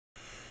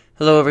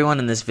Hello everyone,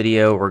 in this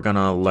video we're going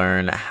to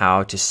learn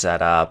how to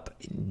set up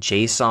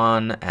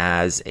JSON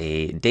as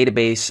a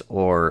database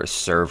or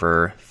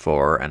server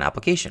for an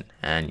application.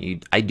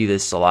 And I do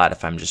this a lot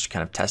if I'm just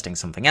kind of testing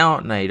something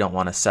out and I don't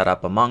want to set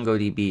up a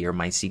MongoDB or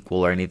MySQL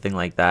or anything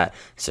like that,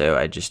 so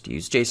I just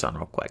use JSON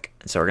real quick.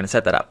 So we're going to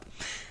set that up.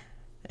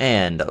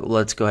 And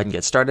let's go ahead and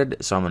get started.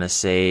 So I'm going to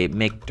say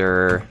make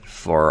dir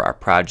for our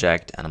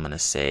project, and I'm going to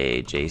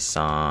say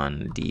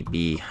JSON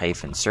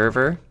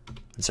db-server.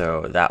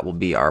 So that will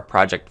be our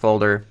project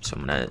folder. So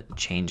I'm going to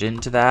change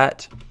into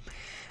that.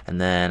 And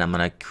then I'm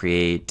going to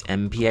create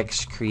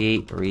npx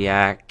create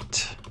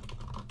react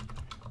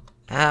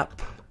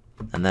app.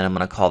 And then I'm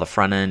going to call the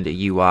front end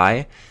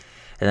UI.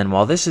 And then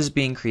while this is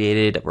being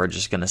created, we're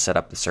just going to set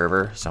up the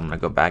server. So I'm going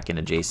to go back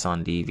into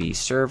JSON DB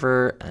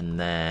server, and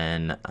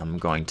then I'm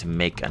going to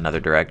make another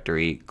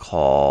directory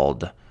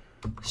called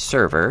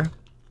server.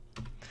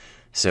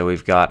 So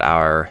we've got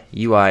our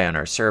UI on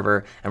our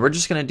server, and we're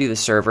just going to do the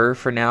server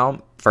for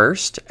now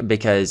first,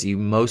 because you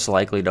most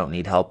likely don't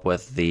need help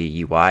with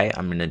the UI.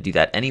 I'm going to do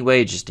that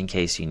anyway, just in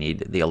case you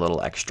need a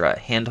little extra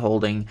hand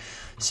holding.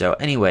 So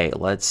anyway,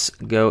 let's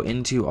go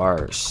into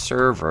our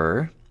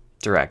server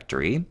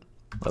directory.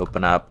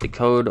 Open up the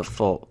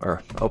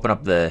open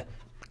up the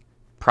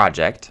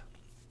project,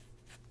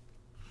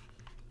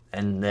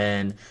 and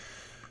then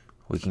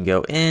we can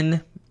go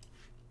in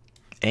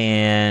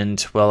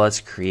and, well, let's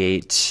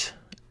create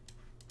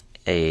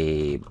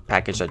a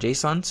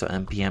package.json. So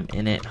npm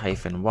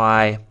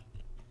init-y.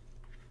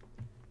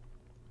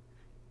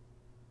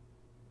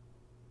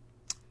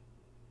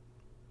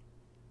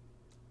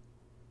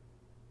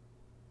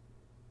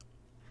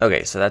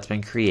 Okay, so that's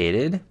been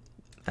created.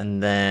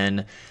 And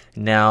then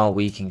now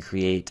we can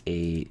create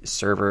a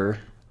server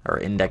or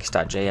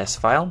index.js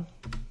file.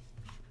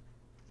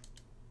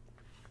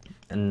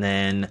 And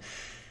then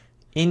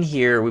in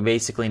here, we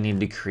basically need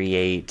to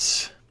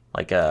create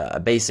like a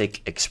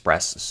basic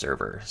express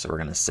server. So we're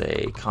going to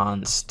say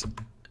const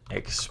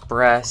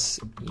express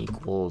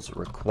equals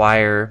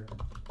require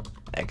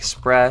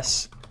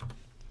express.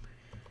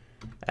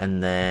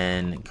 And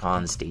then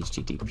const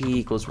http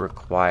equals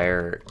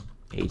require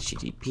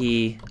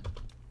http.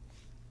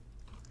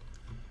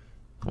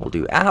 We'll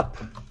do app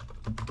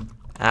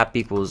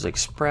equals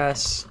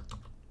express,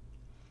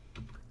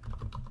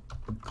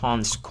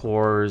 const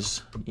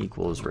cores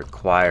equals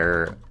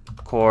require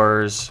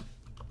cores,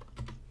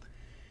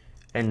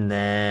 and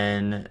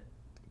then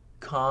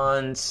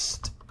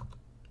const,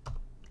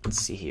 let's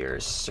see here,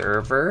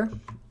 server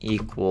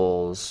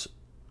equals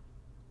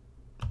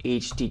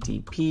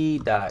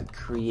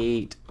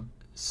http.create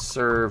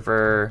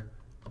server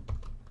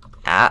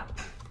app.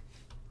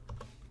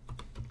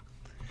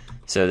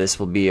 So this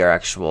will be our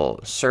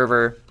actual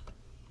server,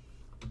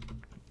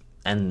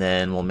 and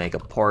then we'll make a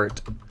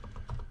port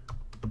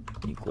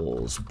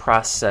equals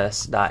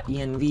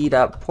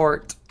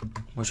process.env.port,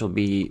 which will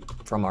be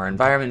from our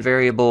environment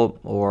variable,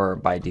 or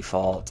by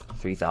default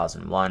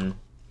 3001.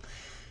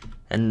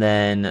 And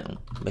then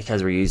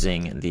because we're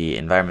using the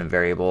environment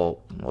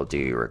variable, we'll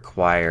do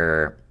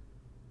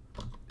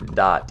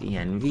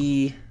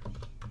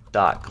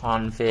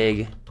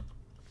require.env.config,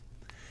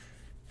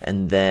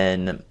 and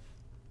then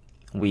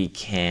we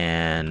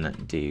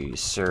can do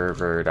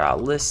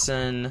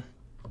server.listen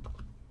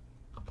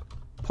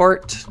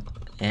port,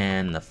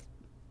 and the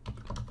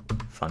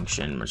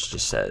function which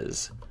just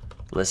says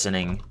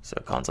listening, so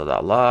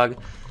console.log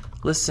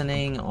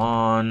listening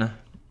on,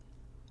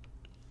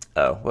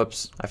 oh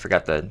whoops, I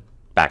forgot the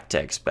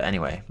backticks, but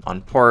anyway, on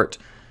port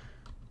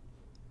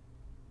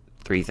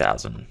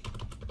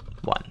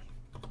 3001,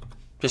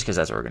 just because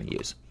that's what we're going to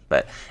use.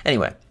 But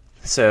anyway,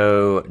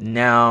 so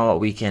now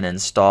we can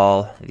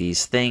install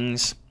these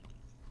things.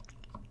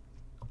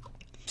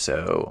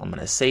 So I'm going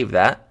to save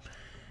that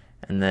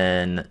and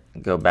then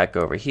go back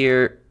over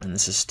here, and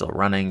this is still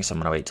running, so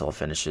I'm going to wait till it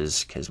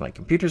finishes because my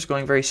computer's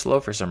going very slow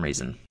for some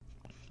reason.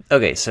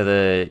 Okay, so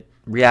the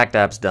React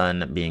app's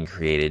done being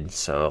created,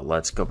 so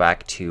let's go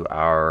back to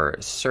our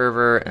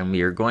server, and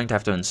we are going to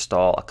have to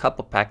install a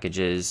couple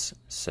packages.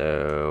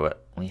 So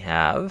we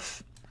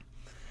have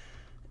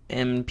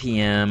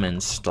npm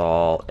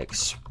install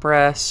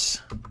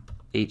express,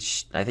 I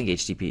think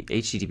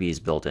HTTP is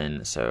built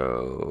in,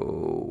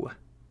 so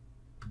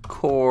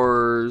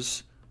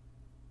cores,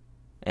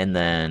 and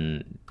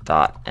then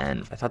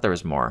 .env. I thought there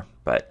was more,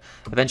 but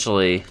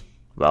eventually,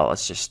 well,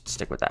 let's just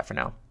stick with that for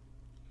now.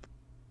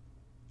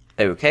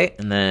 Okay,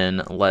 and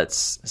then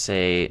let's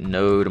say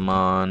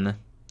nodemon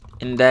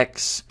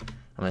index.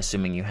 I'm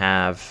assuming you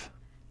have.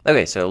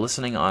 Okay, so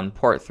listening on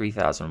port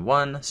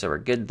 3001, so we're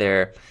good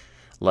there.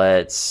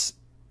 Let's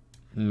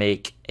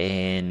make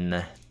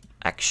an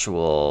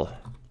actual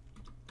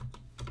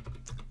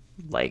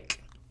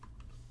like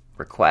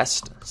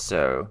request.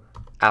 So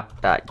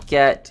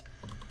app.get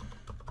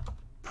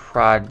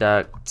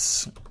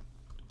products,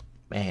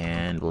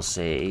 and we'll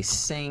say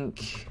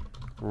async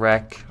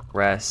rec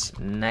res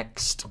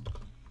next,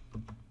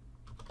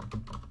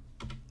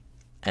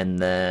 and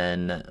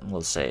then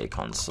we'll say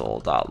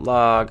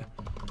console.log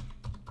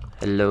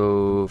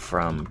hello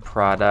from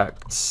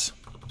products.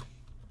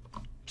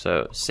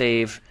 So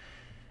save.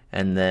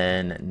 And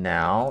then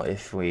now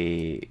if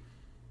we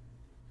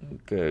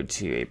go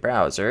to a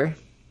browser,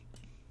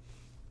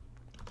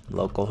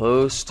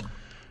 localhost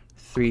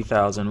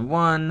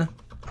 3001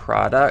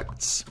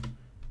 products.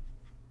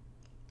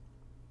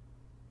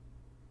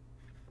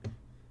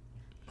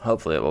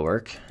 Hopefully it will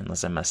work,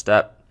 unless I messed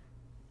up.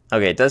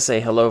 Okay, it does say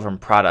hello from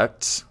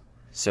products,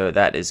 so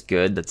that is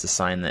good. That's a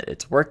sign that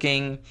it's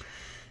working.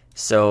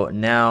 So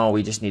now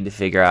we just need to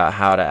figure out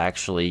how to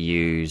actually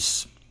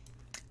use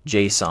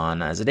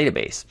JSON as a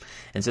database.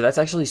 And so that's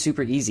actually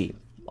super easy.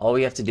 All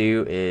we have to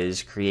do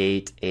is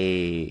create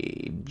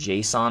a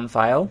JSON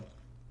file.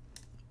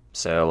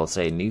 So we'll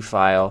say new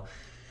file,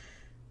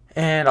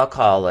 and I'll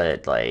call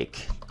it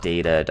like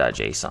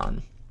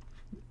data.json.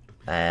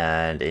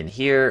 And in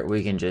here,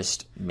 we can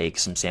just make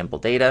some sample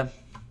data.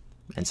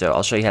 And so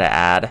I'll show you how to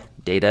add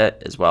data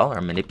as well, or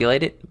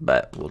manipulate it,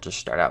 but we'll just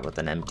start out with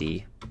an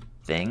empty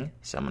thing.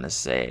 So I'm going to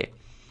say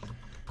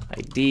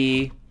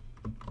ID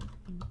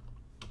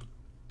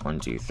 1,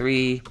 2,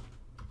 3,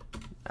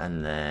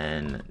 and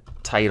then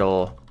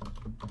title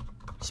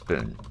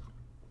spoon.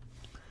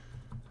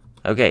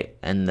 Okay,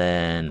 and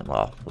then,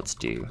 well, let's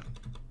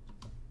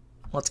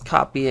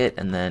copy it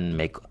and then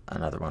make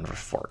another one for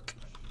fork.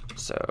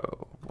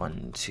 So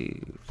 1,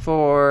 2,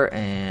 4,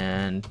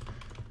 and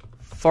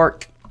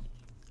fork,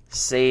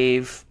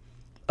 save.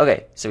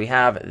 Okay, so we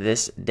have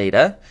this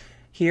data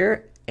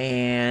here,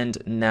 and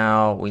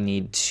now we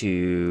need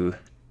to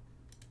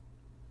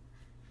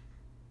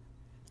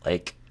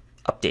like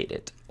update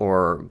it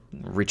or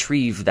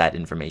retrieve that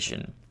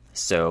information.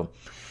 So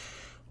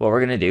what we're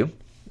going to do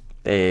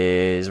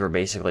is we're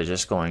basically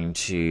just going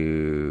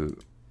to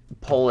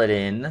pull it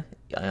in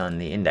on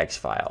the index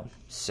file.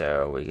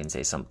 So we can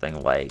say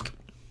something like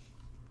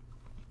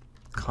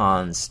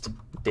const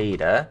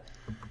data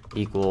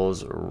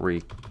equals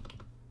require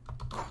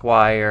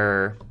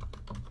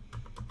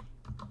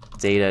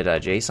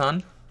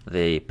data.json,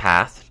 the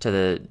path to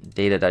the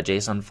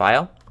data.json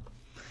file.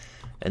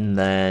 And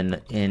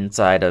then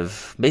inside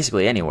of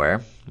basically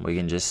anywhere, we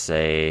can just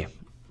say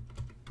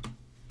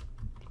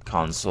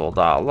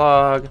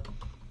console.log,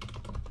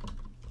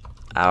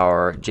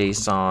 our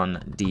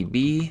JSON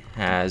DB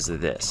has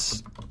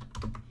this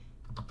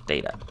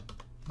data.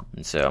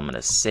 And so I'm going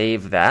to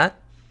save that.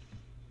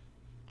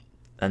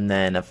 And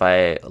then if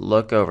I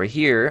look over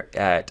here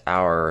at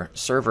our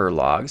server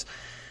logs,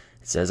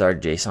 it says our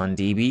JSON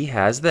DB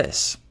has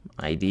this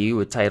ID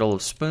with title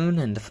of spoon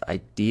and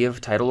ID of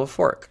title of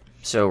fork.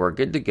 So we're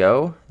good to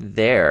go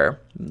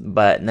there.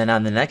 But then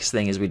on the next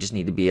thing is we just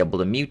need to be able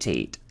to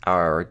mutate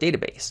our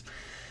database.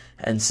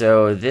 And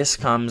so this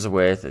comes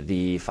with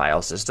the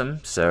file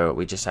system. So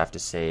we just have to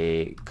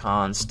say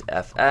const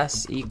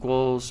fs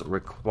equals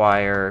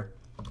require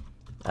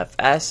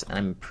fs.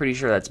 I'm pretty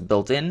sure that's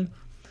built in.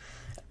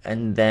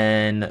 And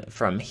then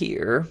from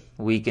here,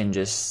 we can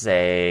just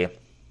say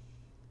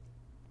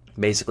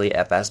basically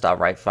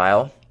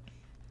fs.writeFile,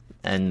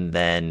 and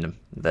then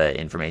the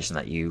information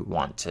that you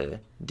want to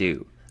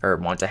do or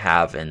want to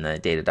have in the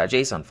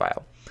data.json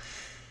file.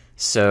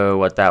 So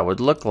what that would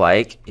look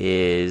like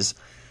is,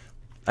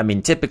 I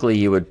mean, typically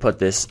you would put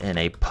this in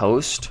a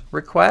post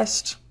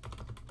request,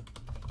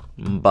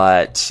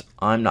 but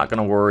I'm not going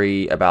to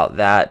worry about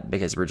that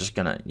because we're just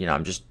going to,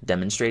 I'm just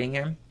demonstrating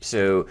here.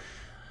 So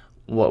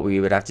what we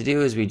would have to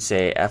do is we'd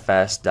say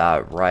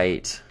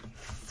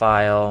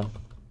fs.writeFile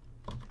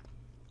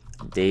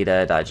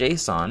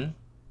data.json,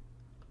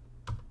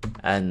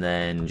 and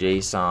then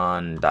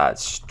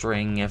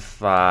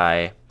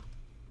json.stringify,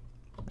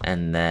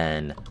 and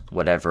then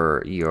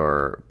whatever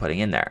you're putting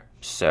in there.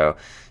 So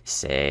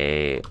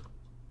say,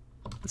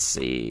 let's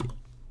see,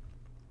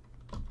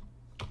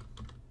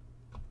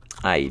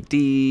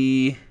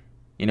 ID,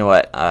 you know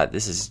what,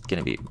 this is going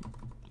to be a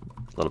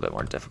little bit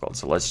more difficult.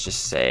 So let's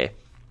just say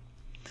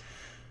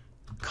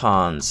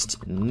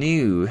const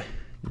new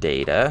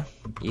data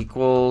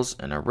equals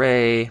an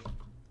array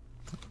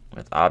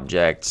with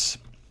objects,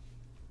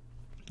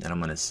 and I'm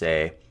going to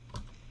say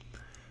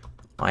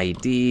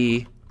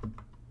ID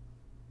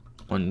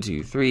 1,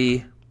 2,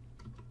 3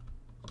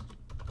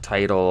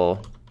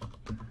 title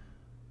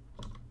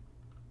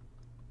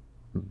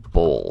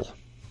bowl,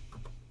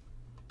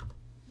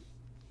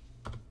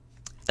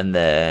 and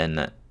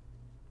then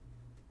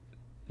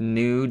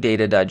new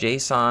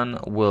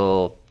data.json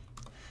will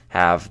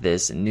have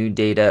this new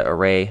data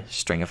array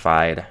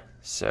stringified.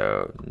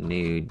 So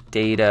new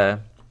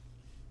data,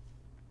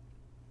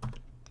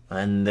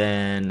 and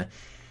then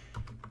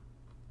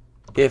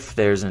if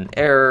there's an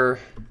error,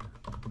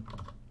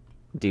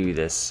 do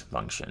this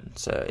function.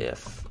 So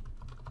if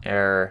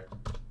error,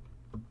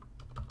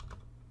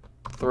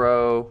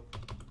 throw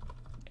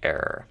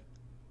error,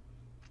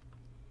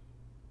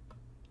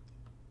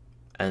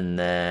 and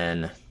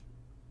then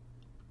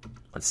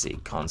let's see,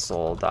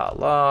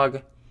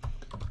 console.log,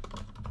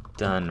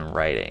 done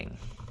writing.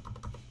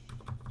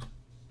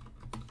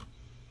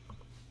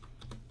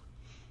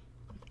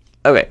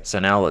 Okay, so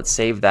now let's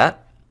save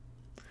that.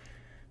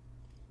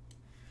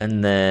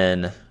 And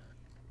then,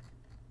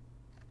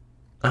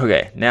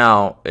 okay,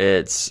 now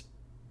it's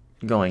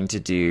going to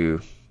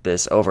do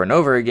this over and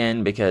over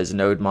again because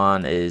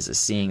NodeMon is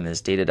seeing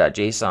this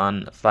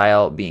data.json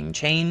file being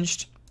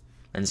changed.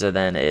 And so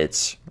then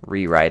it's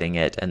rewriting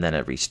it, and then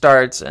it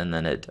restarts, and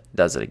then it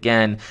does it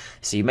again.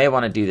 So you may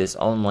want to do this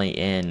only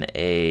in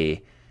a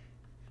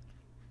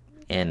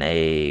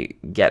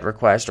GET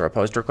request or a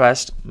POST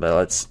request,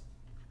 but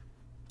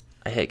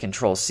I hit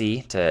Control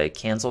C to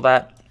cancel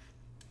that.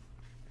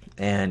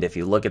 And if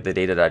you look at the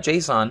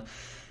data.json,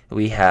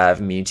 we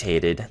have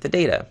mutated the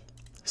data.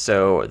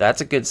 So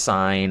that's a good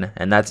sign,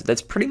 and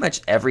that's pretty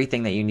much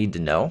everything that you need to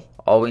know.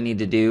 All we need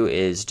to do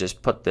is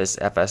just put this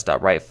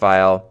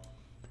fs.writeFile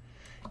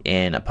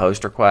in a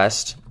POST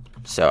request.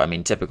 So I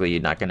mean, typically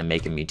you're not going to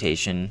make a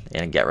mutation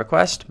in a GET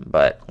request,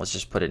 but let's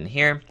just put it in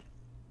here.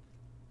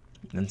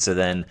 And so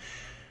then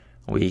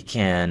we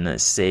can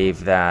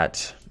save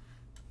that.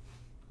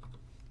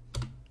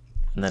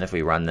 And then if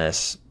we run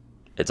this,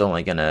 it's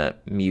only going to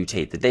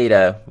mutate the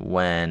data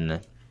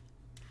when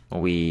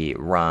we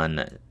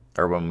run,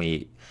 or when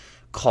we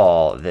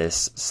call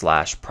this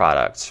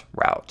 /product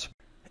route.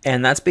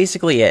 And that's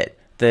basically it.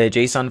 The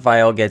JSON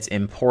file gets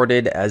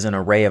imported as an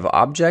array of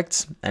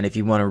objects, and if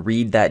you want to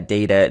read that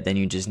data, then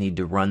you just need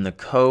to run the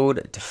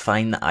code to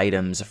find the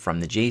items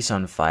from the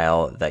JSON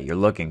file that you're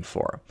looking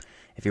for.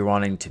 If you're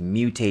wanting to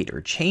mutate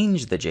or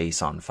change the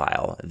JSON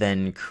file,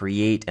 then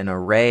create an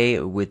array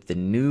with the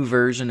new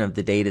version of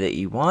the data that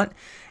you want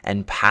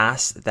and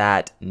pass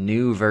that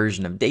new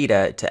version of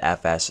data to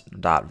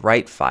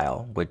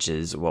fs.writeFile, which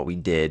is what we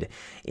did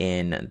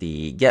in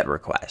the GET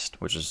request,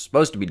 which is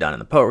supposed to be done in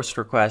the POST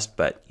request,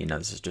 but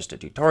this is just a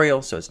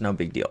tutorial, so it's no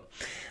big deal.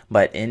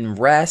 But in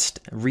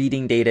REST,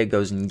 reading data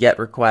goes in GET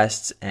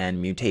requests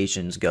and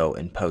mutations go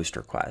in POST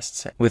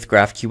requests. With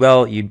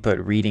GraphQL, you'd put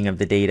reading of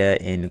the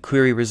data in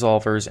query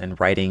resolvers and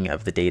writing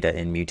of the data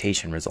in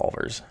mutation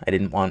resolvers. I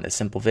didn't want a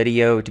simple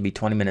video to be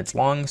 20 minutes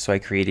long, so I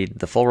created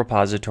the full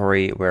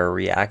repository where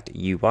React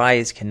UI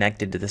is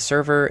connected to the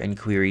server and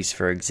queries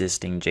for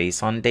existing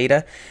JSON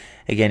data.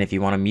 Again, if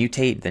you want to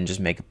mutate, then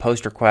just make a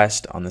POST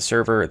request on the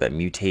server that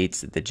mutates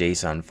the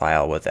JSON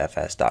file with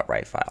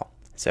fs.writeFile.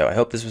 So I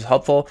hope this was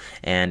helpful,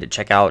 and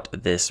check out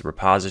this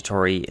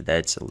repository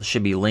that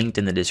should be linked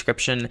in the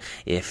description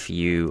if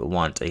you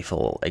want a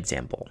full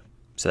example.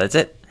 So that's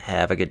it.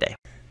 Have a good day.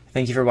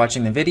 Thank you for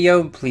watching the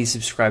video. Please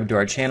subscribe to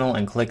our channel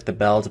and click the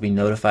bell to be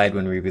notified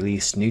when we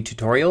release new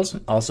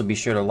tutorials. Also be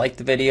sure to like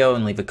the video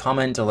and leave a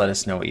comment to let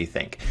us know what you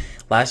think.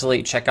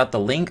 Lastly, check out the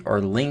link or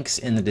links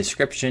in the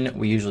description.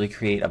 We usually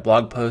create a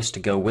blog post to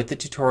go with the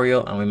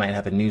tutorial, and we might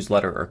have a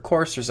newsletter or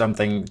course or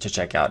something to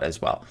check out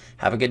as well.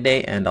 Have a good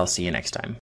day, and I'll see you next time.